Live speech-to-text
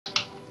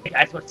Hey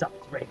guys, what's up?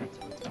 It's Raven.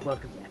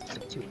 Welcome to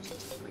episode 2 of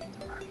Season 3 of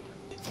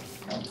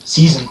Terraria.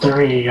 Season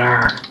 3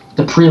 are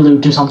the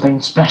prelude to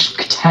something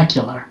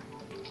spectacular.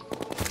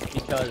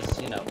 Because,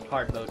 you know,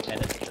 hard mode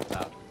kind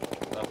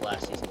of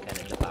last season kind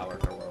of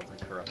devoured our world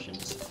with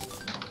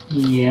corruptions.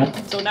 Yep.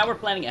 So now we're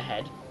planning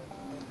ahead.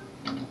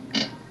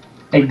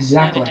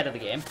 Exactly. Ahead of the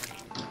game.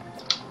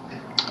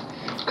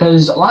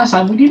 Because last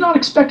time we did not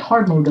expect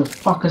hard mode to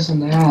fuck us in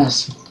the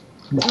ass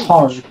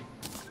hard.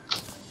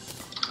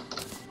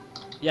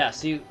 Yeah,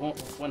 see,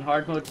 when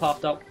hard mode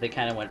popped up, they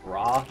kind of went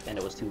raw, and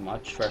it was too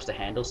much for us to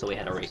handle, so we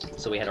had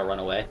to run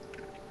away.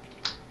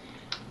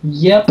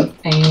 Yep,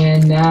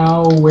 and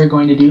now we're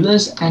going to do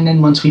this, and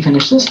then once we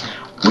finish this,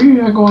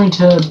 we are going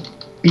to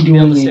be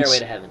doing the Stairway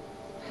to Heaven.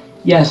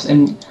 Yes,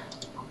 and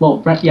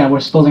well, yeah, we're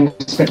building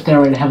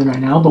Stairway to Heaven right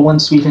now, but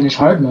once we finish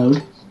hard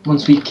mode,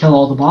 once we kill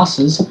all the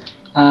bosses,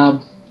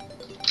 we're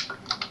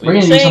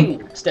going to do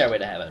something. Stairway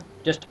to Heaven,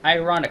 just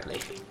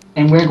ironically.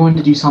 And we're going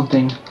to do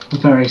something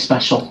very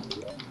special.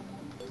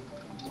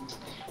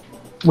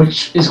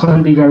 Which is going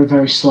to be very,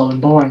 very slow and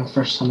boring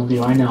for some of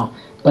you, I know.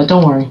 But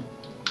don't worry.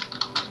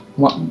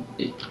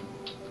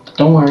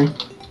 Don't worry.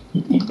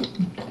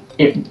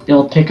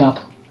 It'll pick up,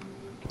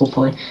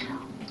 hopefully.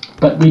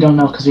 But we don't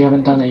know because we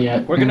haven't done it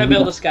yet. We're going to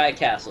build a sky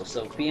castle,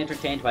 so be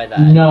entertained by that.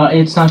 No,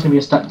 it's not going to be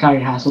a sky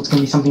castle. It's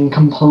going to be something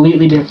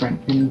completely different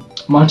and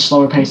much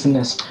slower pace than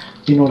this.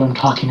 You know what I'm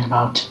talking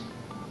about.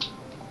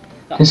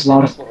 No, there's a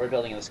lot of what we're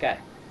building in the sky.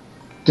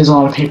 There's a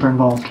lot of paper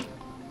involved.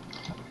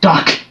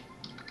 Duck!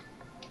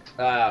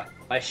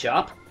 My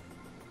shop?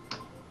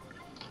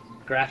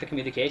 Graphic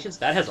communications?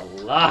 That has a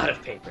lot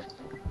of paper.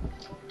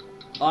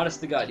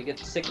 Honest to God, you get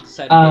sick of the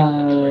sight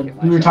of paper.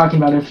 We were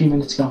talking about it a few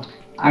minutes ago.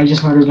 I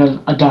just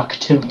murdered a duck,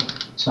 too.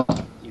 So.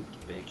 You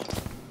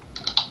bitch.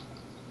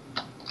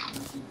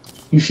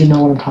 You should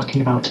know what I'm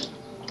talking about.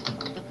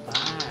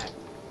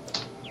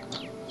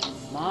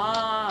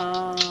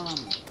 Mom!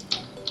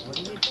 What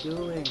are you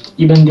doing?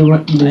 You've been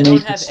making... I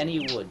don't have any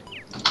wood.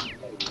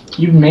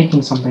 You've been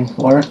making something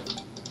for it.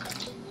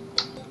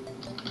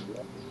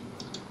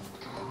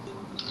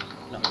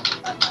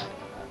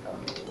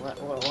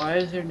 Why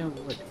is there no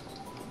wood?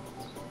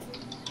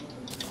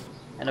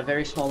 And a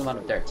very small amount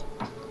of dirt.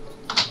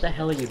 What the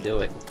hell are you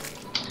doing?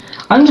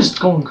 I'm just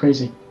going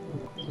crazy.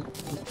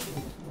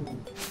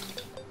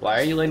 Why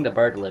are you letting the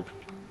bird live?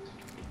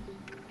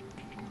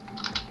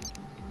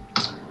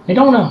 I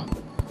don't know.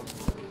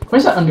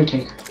 Where's that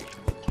Undertaker?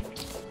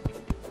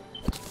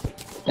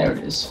 There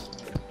it is.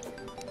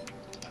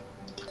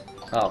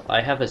 Oh,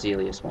 I have a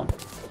Zelius one.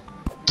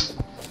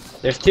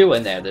 There's two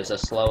in there. There's a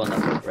slow and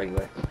a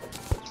regular.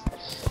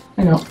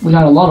 I know, we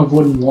got a lot of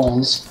wooden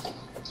walls.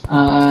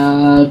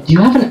 Do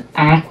you have an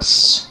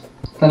axe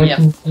that I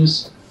can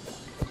use?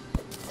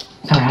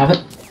 Can I have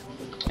it?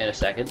 In a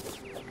second.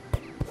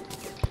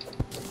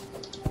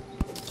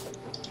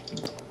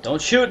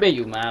 Don't shoot me,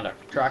 you mother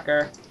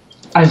trucker.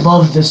 I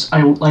love this.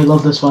 I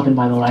love this weapon,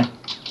 by the way.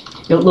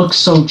 It looks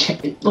so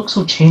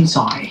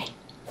chainsaw-y,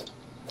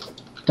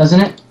 doesn't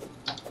it?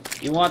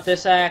 You want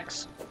this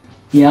axe?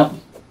 Yep.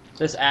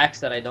 This axe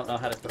that I don't know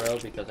how to throw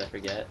because I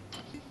forget.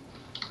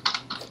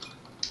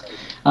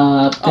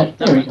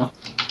 There we go.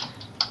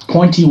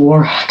 Pointy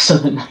war axe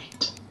of the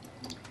night.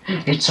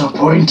 It's so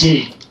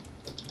pointy.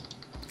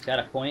 Got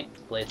a point,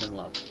 blades in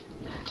love.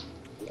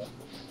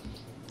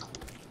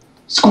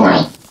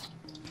 Squirrel!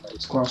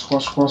 Squirrel, squirrel,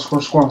 squirrel,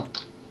 squirrel, squirrel.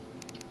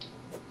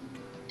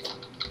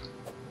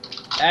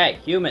 Hey,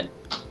 human!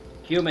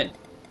 Human!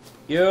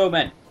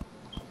 Human!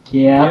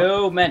 Yeah?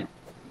 Human!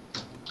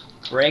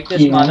 Break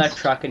this mother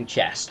trucking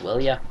chest, will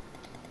ya?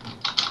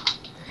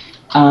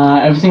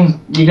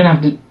 Everything, you're gonna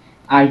have to...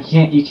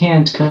 you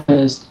can't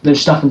because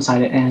there's stuff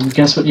inside it, and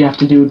guess what you have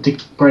to do to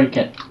break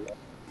it?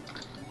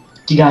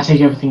 You gotta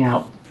take everything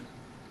out.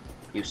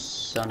 You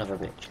son of a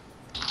bitch.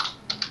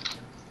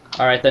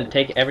 Alright, then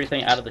take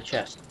everything out of the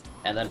chest,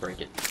 and then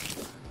break it.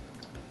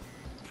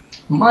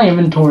 My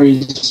inventory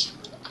is...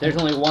 There's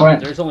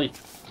only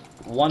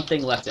one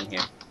thing left in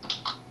here.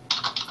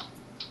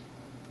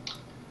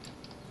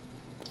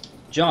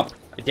 Jump!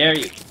 I dare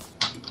you!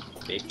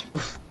 Bitch.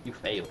 You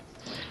failed.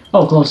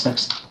 Oh, glow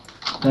sticks.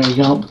 There you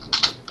go.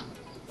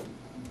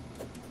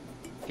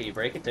 Can you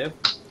break it too?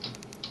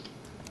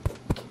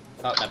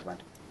 Oh, never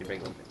mind. You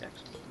break one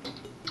pickaxe.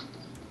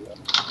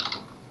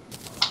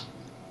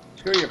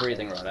 Screw your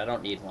breathing rod, I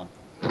don't need one.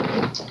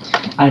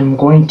 I'm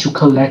going to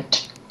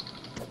collect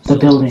the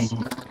building.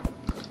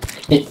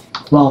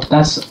 Well,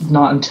 that's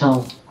not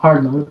until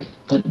hard mode,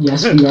 but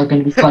yes, we are going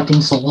to be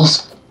collecting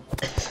souls.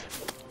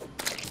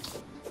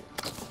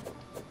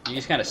 You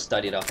just kind of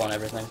studied up on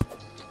everything?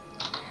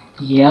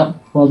 Yep,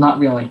 well, not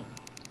really.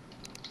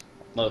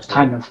 Most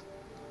kind of.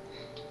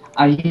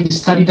 I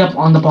studied up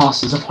on the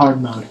bosses of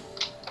hard mode.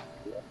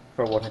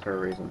 For whatever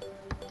reason.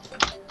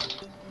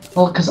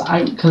 Well,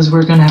 because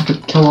we're gonna have to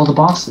kill all the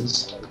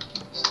bosses.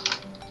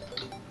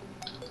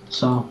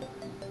 So,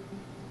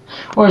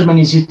 or as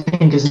many as you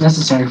think is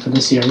necessary for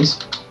this series.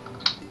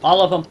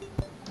 All of them.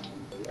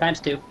 Times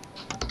 2.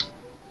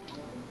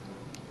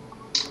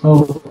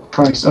 Oh.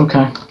 Price.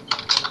 Okay.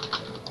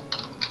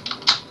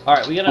 All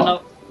right, we got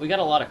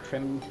a lot of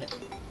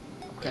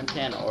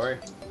crimtan ore,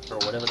 or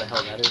whatever the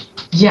hell that is.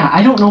 Yeah,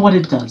 I don't know what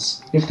it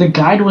does. If the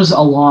guide was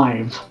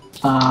alive,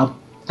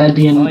 that'd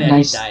be a Oh yeah,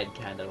 nice. he died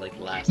kind of like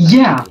last time.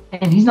 Yeah,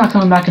 and he's not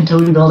coming back until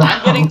we build a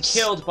house. I'm getting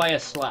killed by a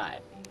slime.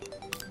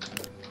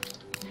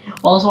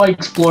 Also, I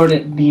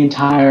explored the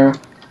entire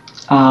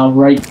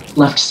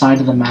left side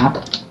of the map.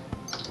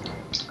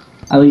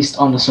 At least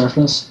on the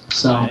surface.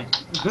 So.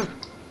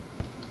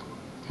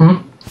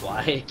 Why?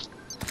 Why?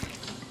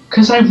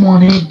 Because I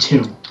wanted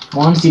to. I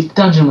wanted to see if the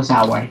dungeon was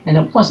that way, and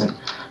it wasn't.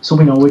 So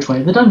we know which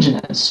way the dungeon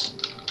is.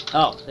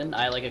 Oh, didn't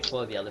I like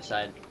explore the other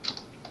side?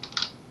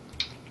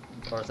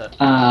 Or was that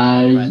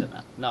private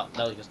map? No,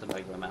 that was just a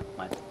regular map.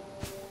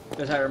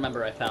 Because I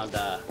remember I found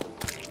the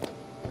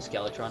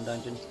Skeletron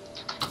dungeon.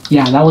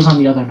 Yeah, that was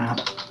on the other map.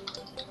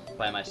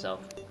 By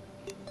myself.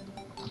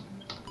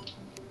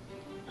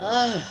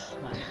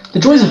 The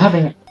joys of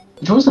having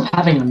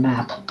a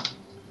map.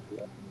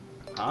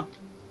 Huh?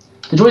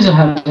 The joys of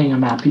having a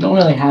map. You don't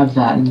really have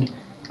that.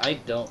 I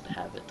don't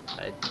have it.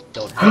 I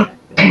don't have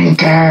it.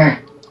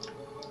 Pinker!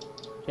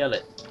 Kill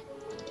it.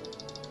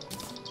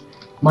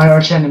 My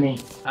arch enemy.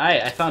 Hi,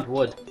 I found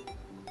wood.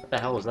 What the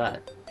hell was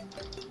that?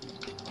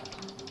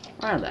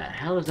 Where the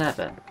hell is that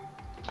been?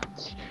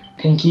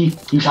 Pinky,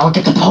 you shall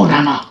get the pole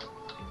hammer.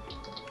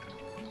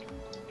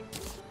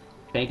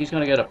 Pinky's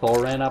gonna get a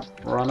pole run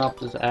up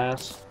his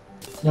ass.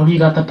 No, he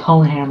got the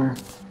pone hammer.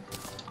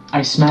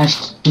 I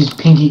smashed his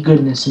pinky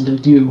goodness into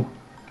goo.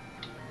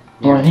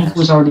 Or I think it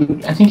was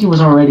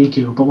already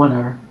goo, but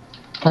whatever.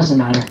 Doesn't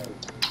matter.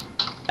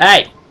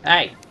 Hey,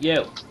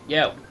 you,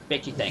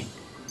 bitchy thing.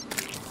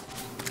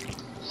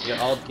 You're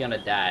all gonna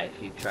die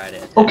if you try to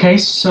attack. Okay,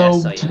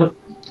 so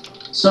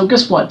so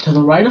guess what? To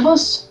the right of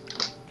us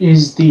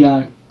is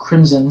the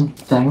crimson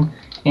thing,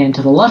 and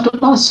to the left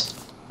of us,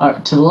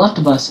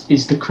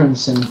 is the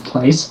crimson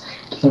place.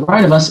 To the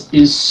right of us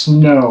is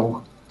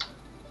snow.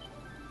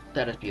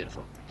 That is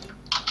beautiful.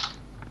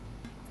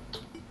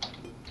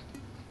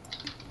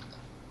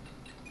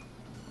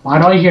 Why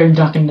do I hear a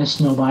duck in the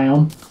snow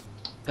biome?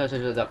 Because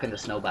there's a duck in the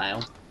snow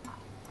biome.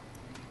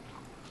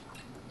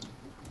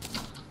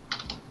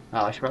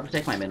 Oh, I should probably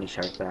take my mini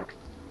shark back.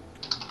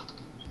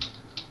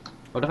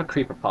 What if a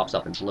creeper pops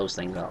up and blows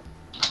things up?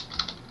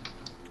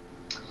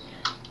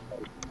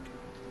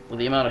 Well,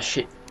 the amount of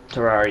shit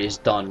Terraria's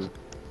done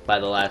by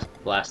the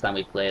last time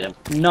we played, I'm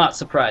not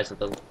surprised with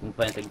the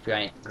inventing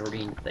giant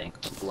green thing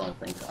and blowing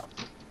things up.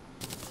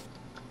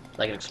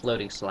 Like an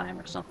exploding slime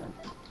or something.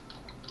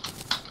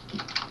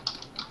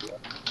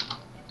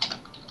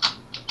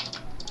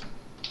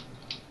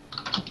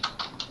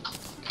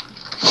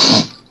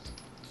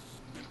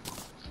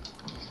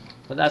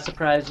 Would that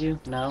surprise you?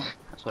 No?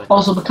 That's what I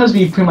Also, because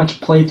we pretty much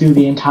played through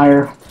the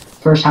entire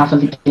first half of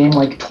the game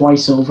like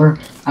twice over,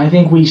 I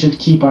think we should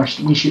keep our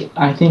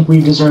I think we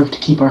deserve to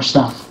keep our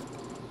stuff.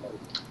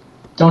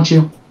 Don't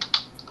you?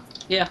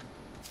 Yeah.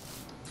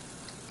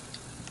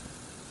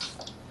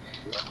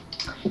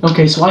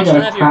 Okay, so I got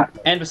a crap.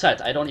 And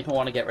besides, I don't even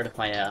want to get rid of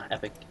my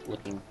epic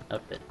looking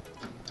outfit.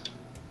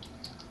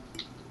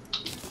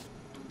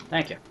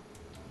 Thank you.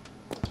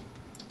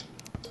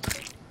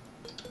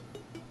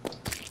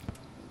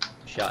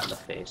 Shot in the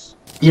face.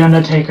 The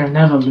Undertaker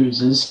never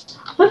loses.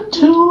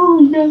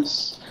 Until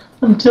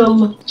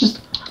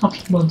just a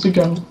few months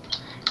ago.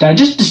 Did I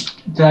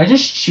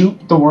just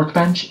shoot the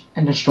workbench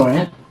and destroy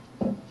it?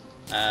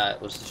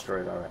 It was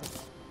destroyed already.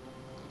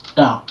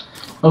 Oh.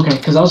 Okay,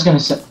 because I was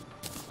gonna say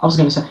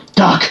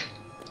duck!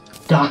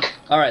 Duck!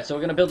 Alright, so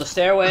we're gonna build a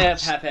stairway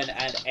of heaven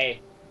and a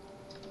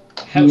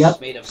house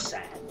made of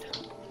sand.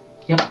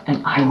 Yep,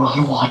 and I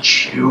will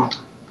watch you.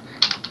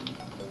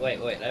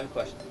 Wait, I have a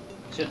question.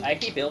 Should I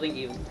keep building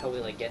even until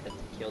we like get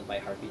killed by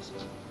harpies?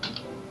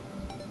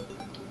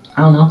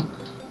 I don't know.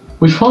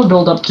 We should probably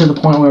build up to the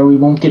point where we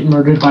won't get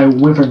murdered by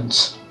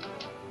wyverns.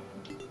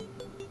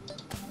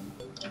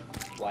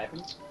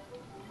 Wyverns?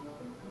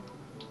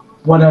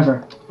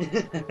 Whatever.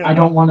 I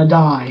don't want to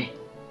die.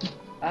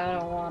 I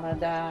don't want to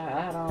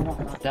die. I don't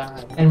want to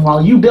die. And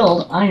while you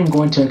build, I am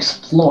going to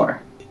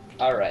explore.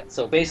 Alright,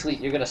 so basically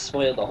you're gonna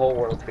spoil the whole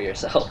world for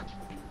yourself.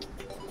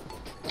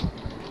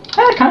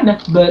 Kinda,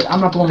 but I'm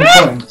not the one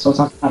recording, so it's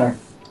not matter.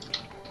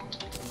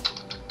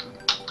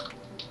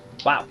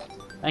 Wow.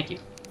 Thank you.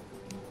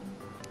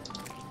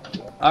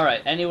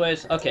 Alright,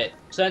 anyways, okay.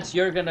 Since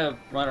you're gonna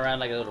run around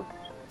like a little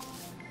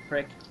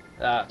prick,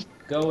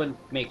 go and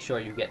make sure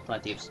you get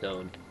plenty of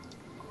stone.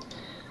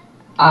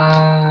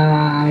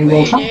 I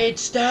will try. We need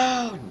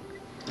stone!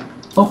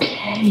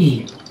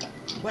 Okay.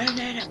 We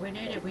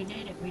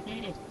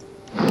need it.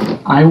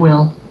 I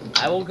will.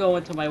 I will go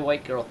into my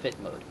white girl fit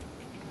mode.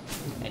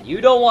 And you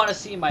don't want to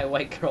see my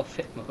white girl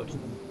fit mode.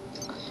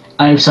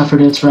 I have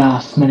suffered its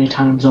wrath many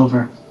times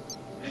over.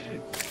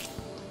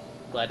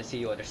 Glad to see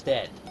you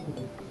understand.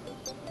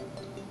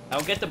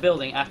 I'll get the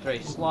building after I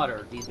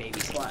slaughter these baby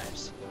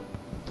slimes.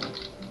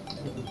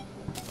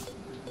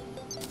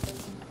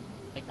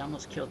 I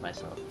almost killed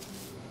myself.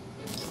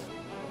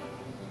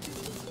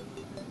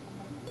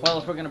 Well,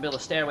 if we're gonna build a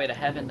stairway to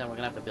heaven, then we're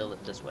gonna have to build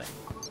it this way.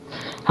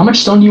 How much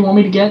stone do you want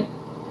me to get?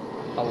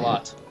 A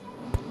lot.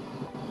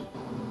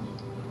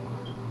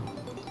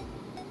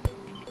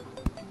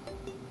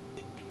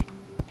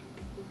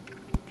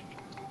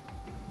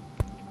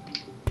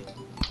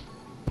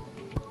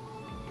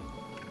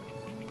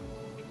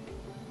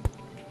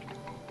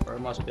 Or we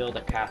must build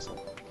a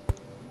castle.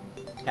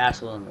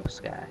 Castle in the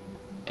sky.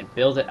 And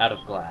build it out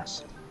of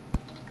glass.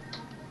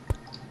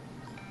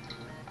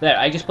 There,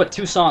 I just put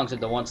 2 songs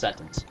into 1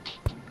 sentence.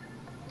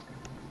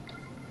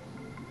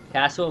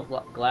 Castle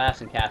of glass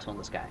and castle in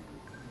the sky.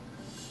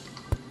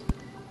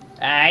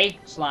 Hey,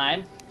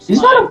 slime. Is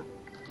that a...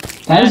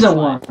 That is a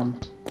worm.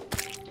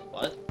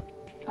 What?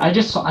 I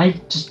just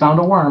found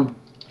a worm.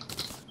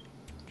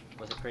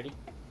 Was it pretty?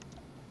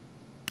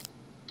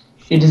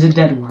 It is a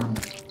dead worm.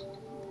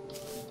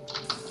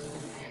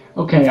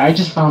 Okay, I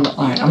just found...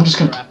 Alright, I'm just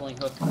gonna... Grappling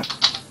hook.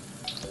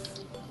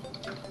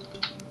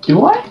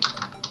 Do I?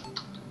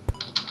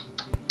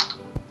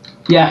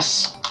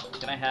 Yes.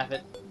 Can I have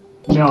it?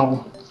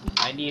 No.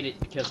 I need it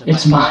because if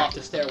It's I fall mine. off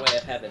the stairway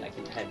of heaven, I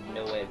have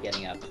no way of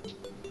getting up.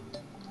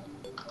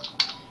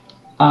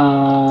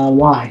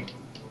 Why?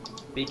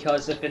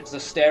 Because if it's a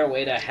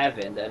stairway to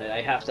heaven, then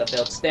I have to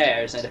build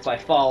stairs, and if I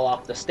fall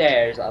off the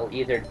stairs, I'll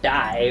either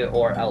die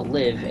or I'll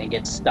live and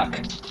get stuck.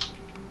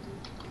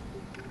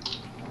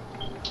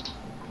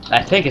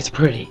 I think it's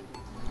pretty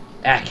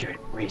accurate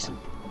reason.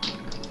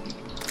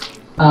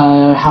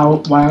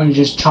 Why don't you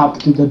just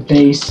chop through the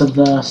base of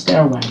the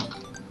stairway?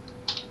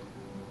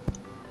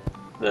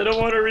 I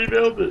don't want to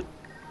rebuild it.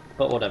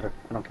 But whatever,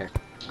 I don't care.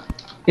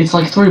 It's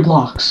like 3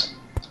 blocks.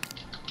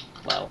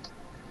 Well,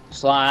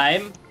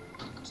 slime,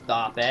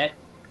 stop it.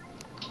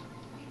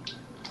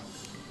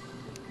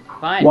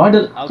 Fine. Why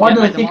did I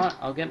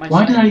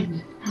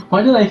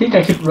think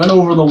I could run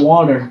over the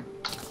water?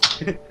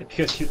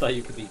 Because you thought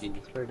you could be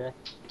genius for a day.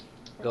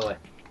 Go away.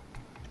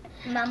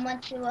 Mama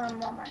to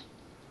Mama.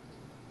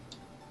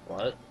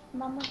 What?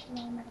 Mama to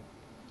Mama.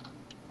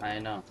 I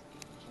know.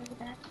 Look at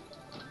that.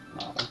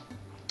 No.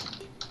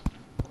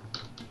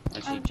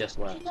 And she just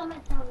left. She's on my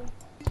tablet.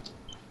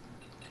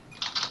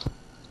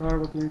 Sorry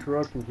with the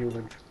interruption,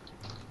 human.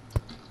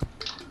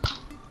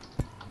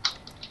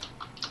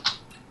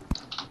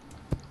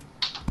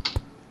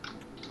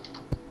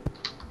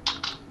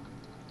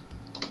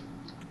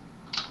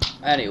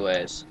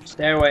 Anyways,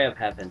 Stairway of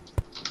Heaven.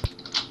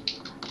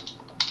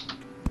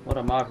 What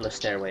a marvelous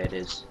stairway it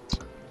is.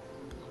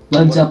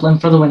 Led Zeppelin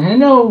for the win.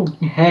 Hello!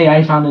 Hey,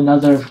 I found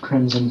another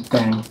crimson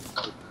thing.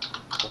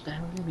 What the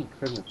hell do you mean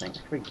crimson thing?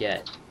 I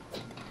forget.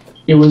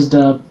 It was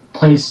the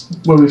place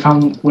where we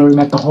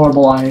met the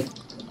horrible eye,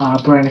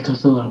 Brandire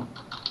Cthulhu.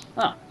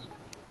 Huh.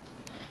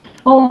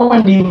 Oh,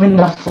 and even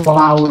the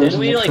flowers Didn't in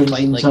we the like fight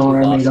crimson like zone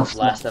are two made bosses of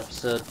last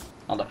episode?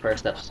 On the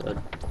first episode.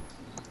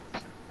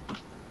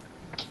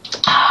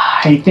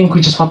 I think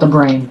we just fought the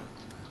brain.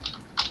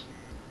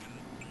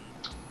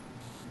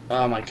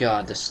 Oh my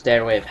god, the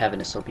Stairway of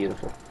Heaven is so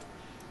beautiful.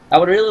 I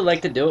would really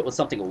like to do it with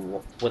something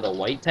with a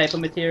white type of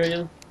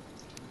material.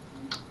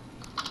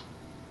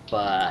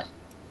 But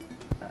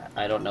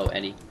I don't know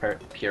any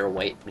pure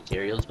white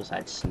materials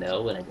besides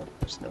snow, and I don't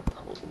know snow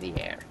cold in the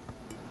air.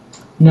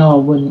 No,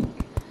 it wouldn't.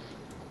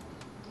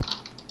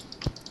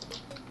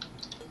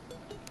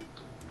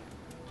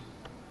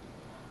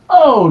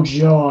 Oh,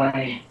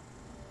 joy.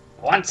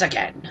 Once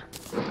again!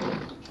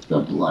 The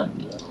blood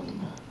moon.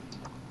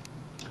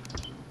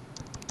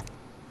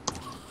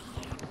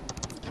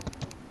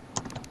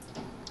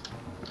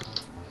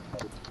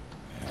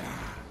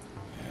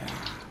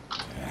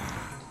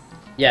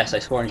 Yes, I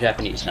swore in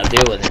Japanese. Now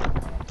deal with it.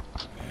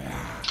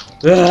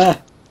 Ugh!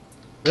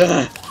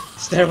 Ugh!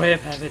 Stairway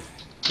of Heaven.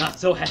 Not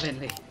so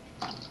heavenly.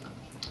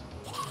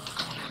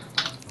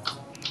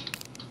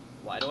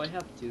 Why do I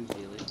have 2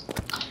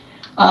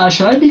 Zealies?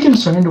 Should I be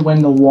concerned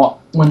when the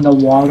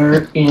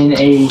water in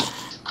a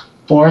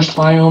forest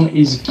biome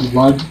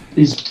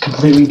is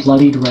completely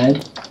bloodied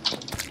red?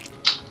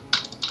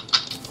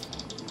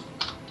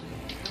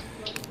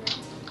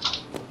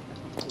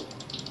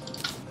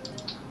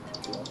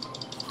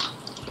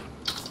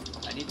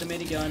 I need the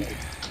minigun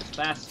as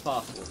fast as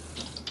possible.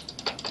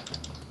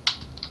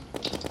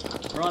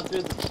 We're on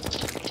through the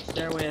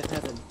Stairway of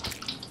Heaven.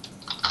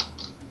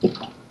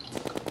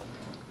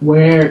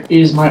 Where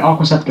is my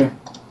aquaceptor?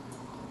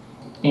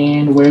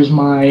 And where's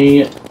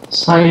my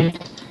scythe?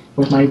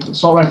 Where's my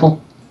assault rifle?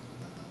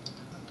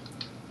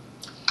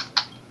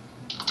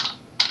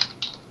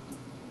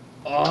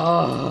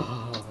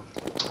 Oh,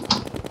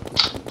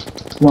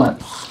 What?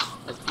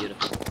 that's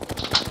beautiful.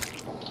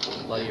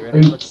 Bloody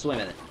river. Let's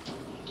swim in it.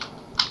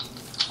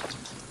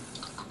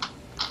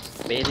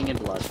 Bathing in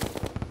blood.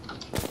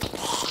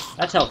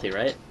 That's healthy,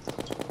 right?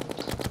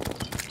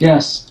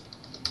 Yes.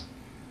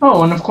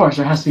 Oh, and of course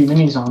there has to be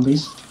mini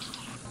zombies.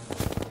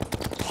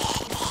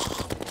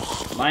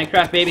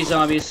 Minecraft baby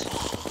zombies.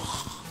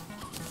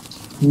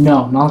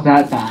 No, not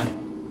that bad.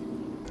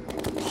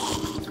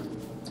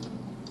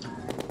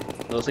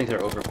 Those things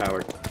are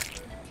overpowered.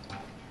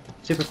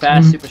 Super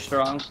fast, super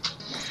strong,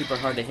 super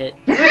hard to hit.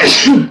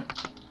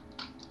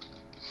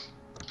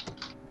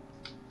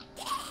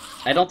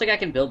 I don't think I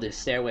can build this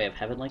stairway of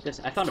heaven like this.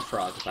 I found a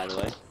frog, by the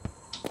way.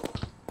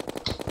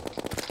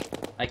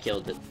 I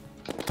killed it.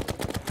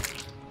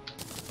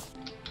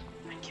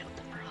 I killed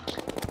the frog.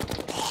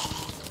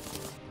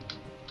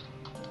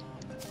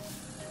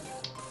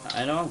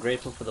 I know I'm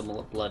grateful for the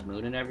blood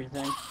moon and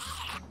everything.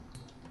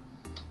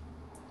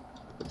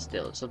 But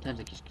still, sometimes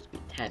it just gets me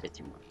a tad bit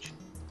too much.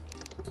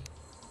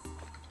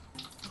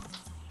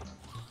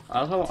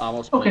 Also,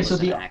 almost Okay, so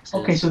the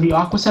axes.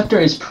 Aqua Scepter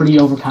is pretty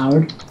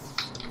overpowered.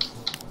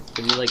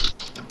 Can you like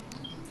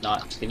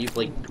can you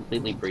like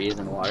completely breathe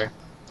in water?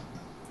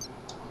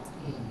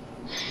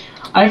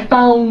 I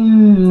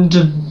found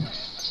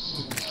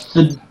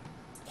the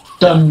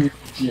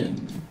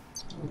dungeon.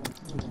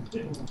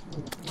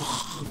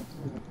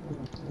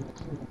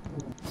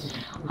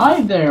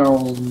 Hi there,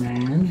 old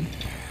man.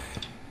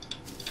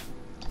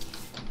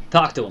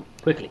 Talk to him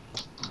quickly.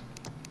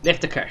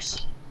 Lift the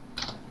curse.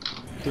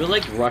 Do we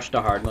like rush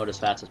to hard mode as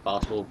fast as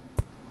possible,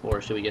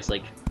 or should we just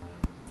like,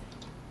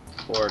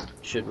 or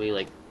should we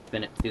like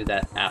do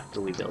that after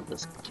we build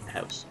this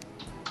house?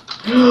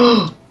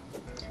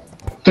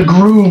 The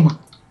groom!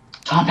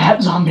 Top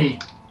hat zombie!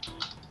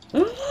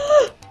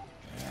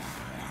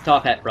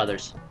 Top Hat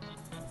Brothers.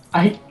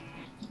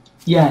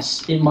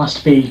 Yes, it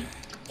must be.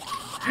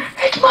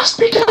 It must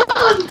be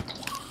done!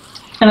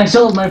 And I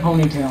still have my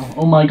ponytail.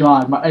 Oh my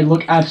god, I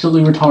look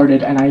absolutely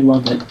retarded and I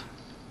love it.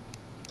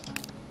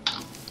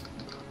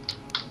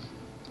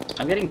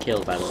 I'm getting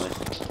killed, by the way.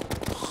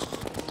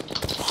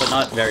 But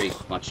not very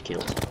much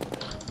killed.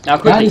 Now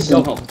quickly,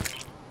 go home.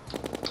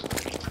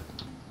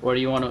 Or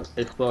do you want to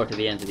explore to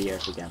the ends of the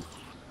earth again?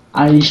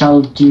 I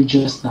shall do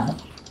just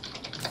that.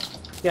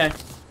 Okay.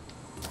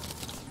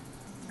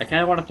 I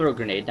kind of want to throw a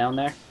grenade down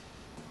there.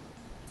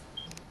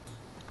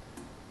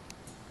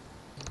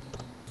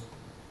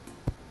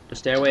 The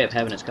Stairway of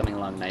Heaven is coming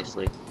along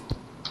nicely.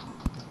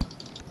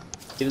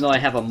 Even though I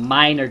have a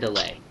minor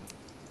delay.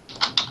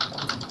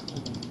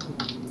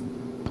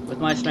 With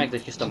my strength,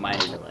 it's just a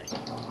minor delay.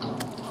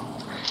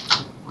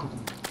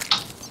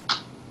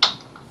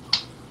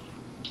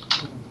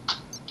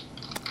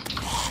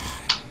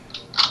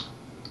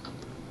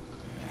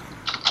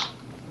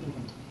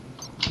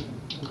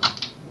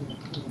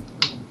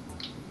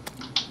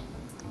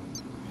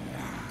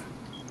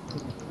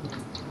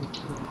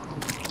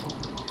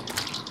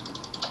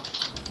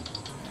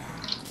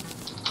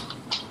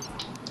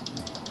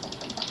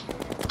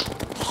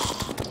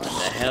 What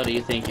the hell do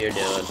you think you're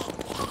doing?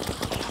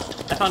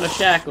 I found a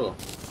shackle.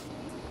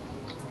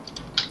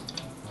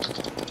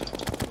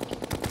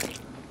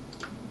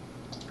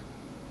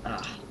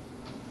 Ah.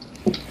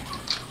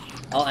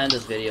 I'll end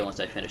this video once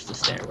I finish the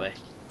stairway.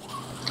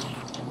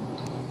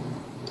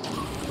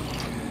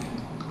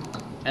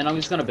 And I'm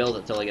just gonna build it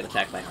until I get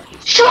attacked by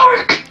Harpies.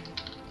 Shark!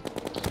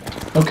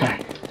 Okay,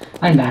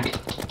 I'm back.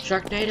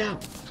 Sharknado!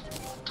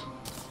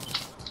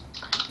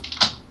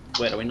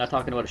 Wait, are we not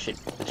talking about the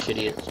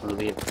shittiest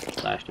movie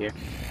of last year?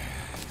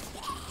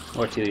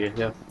 Or 2 years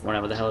ago,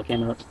 whenever the hell it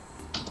came out?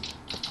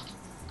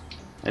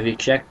 Have you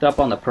checked up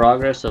on the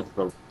progress of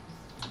the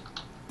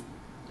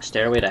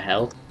Stairway to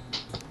Hell?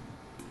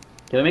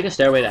 Can we make a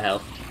Stairway to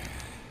Hell?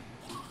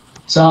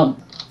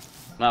 Some.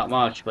 Not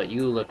much, but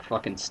you look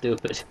fucking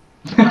stupid.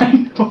 I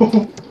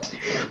know.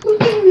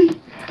 Look at me.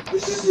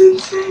 This is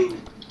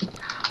insane.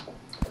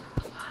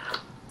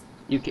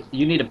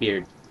 You need a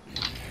beard.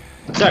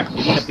 Sir,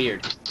 you need a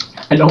beard.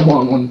 I don't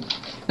want one.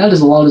 That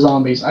is a lot of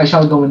zombies. I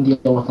shall go and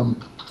deal with them.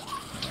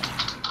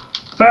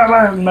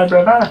 Farewell, my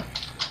brother.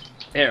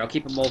 Here, I'll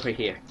keep him over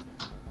here.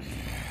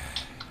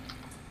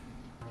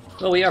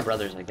 Well, we are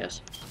brothers, I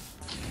guess.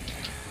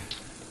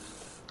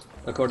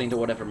 According to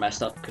whatever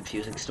messed up,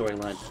 confusing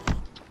storyline.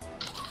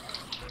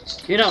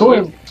 You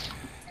know,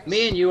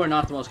 me and you are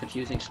not the most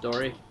confusing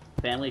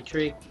family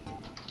tree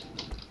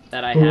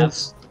that I have.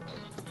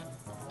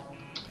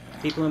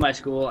 People in my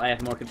school, I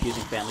have a more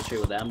confusing family tree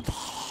with them.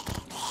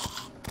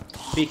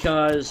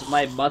 Because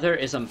my mother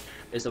is a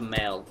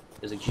male,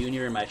 is a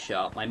junior in my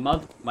shop. My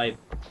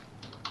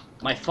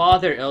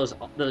father is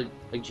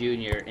a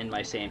junior in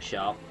my same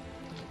shop.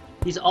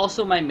 He's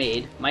also my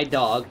maid, my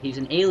dog. He's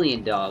an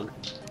alien dog.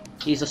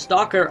 He's a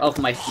stalker of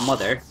my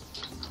mother.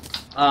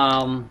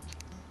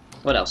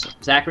 What else?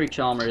 Zachary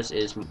Chalmers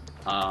is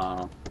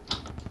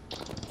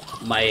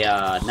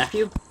my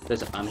nephew,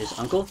 because I'm his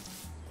uncle.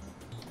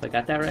 If I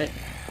got that right.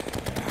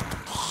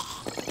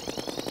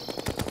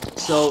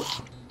 So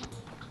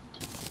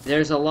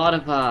there's a lot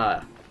of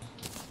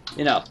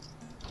you know,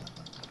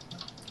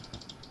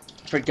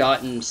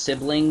 forgotten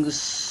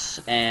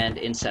siblings and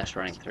incest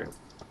running through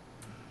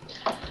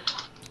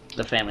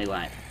the family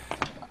line.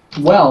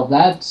 Well,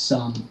 that's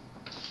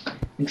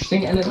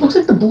interesting, and it looks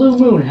like the Blue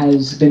Moon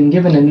has been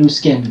given a new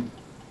skin.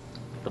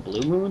 The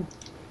Blue Moon?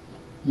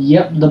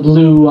 Yep, the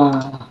blue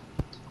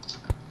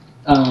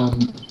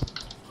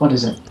what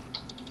is it?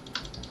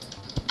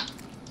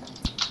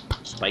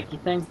 Spiky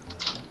thing?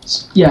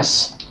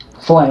 Yes,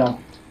 flail.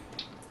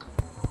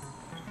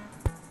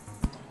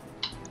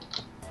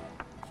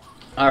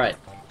 Alright.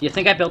 Do you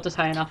think I built this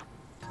high enough?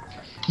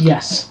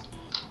 Yes.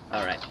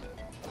 Alright.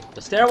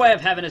 The Stairway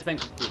of Heaven has been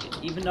completed.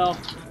 Even though,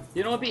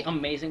 you know what would be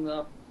amazing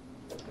though?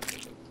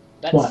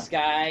 That What?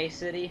 Sky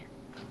City.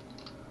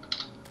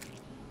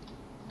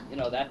 You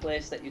know, that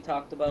place that you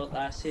talked about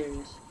last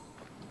series?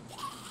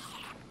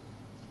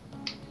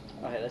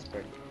 Oh, hey, that's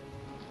pretty.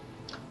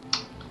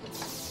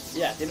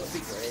 Yeah, it would be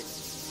great.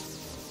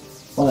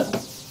 What?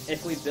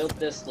 If we built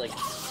this, like,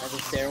 as a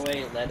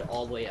stairway led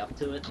all the way up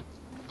to it.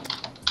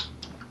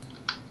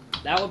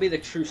 That would be the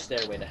true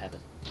stairway to heaven.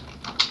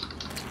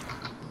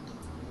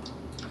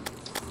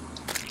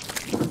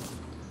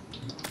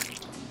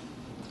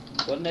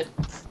 Wouldn't it?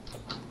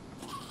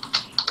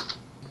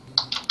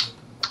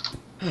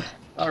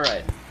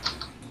 Alright.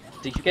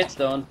 Did you get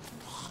stone?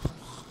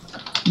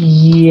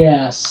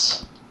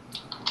 Yes.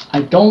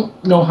 I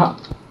don't know how.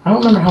 I don't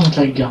remember how much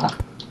I got.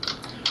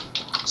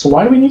 So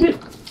why do we need it?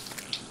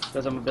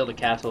 Because I'm gonna build a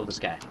castle of the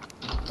sky.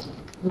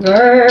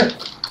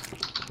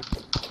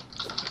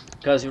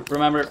 Because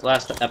remember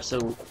last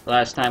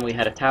time we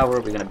had a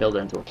tower, we're gonna build it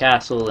into a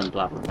castle and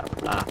blah blah blah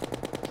blah.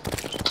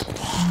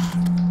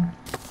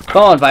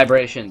 Phone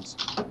vibrations.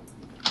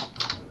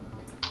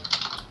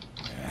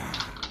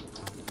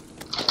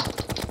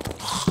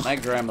 My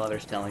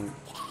grandmother's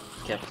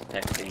kept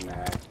texting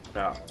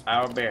so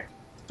I'll be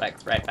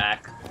right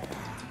back.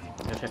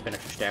 Just to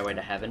finish the Stairway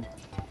to Heaven.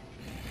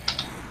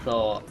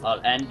 So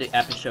I'll end the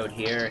episode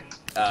here.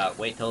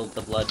 Wait till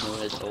the blood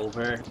moon is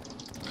over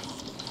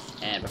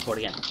and record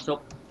again.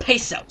 So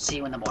peace out. See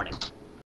you in the morning.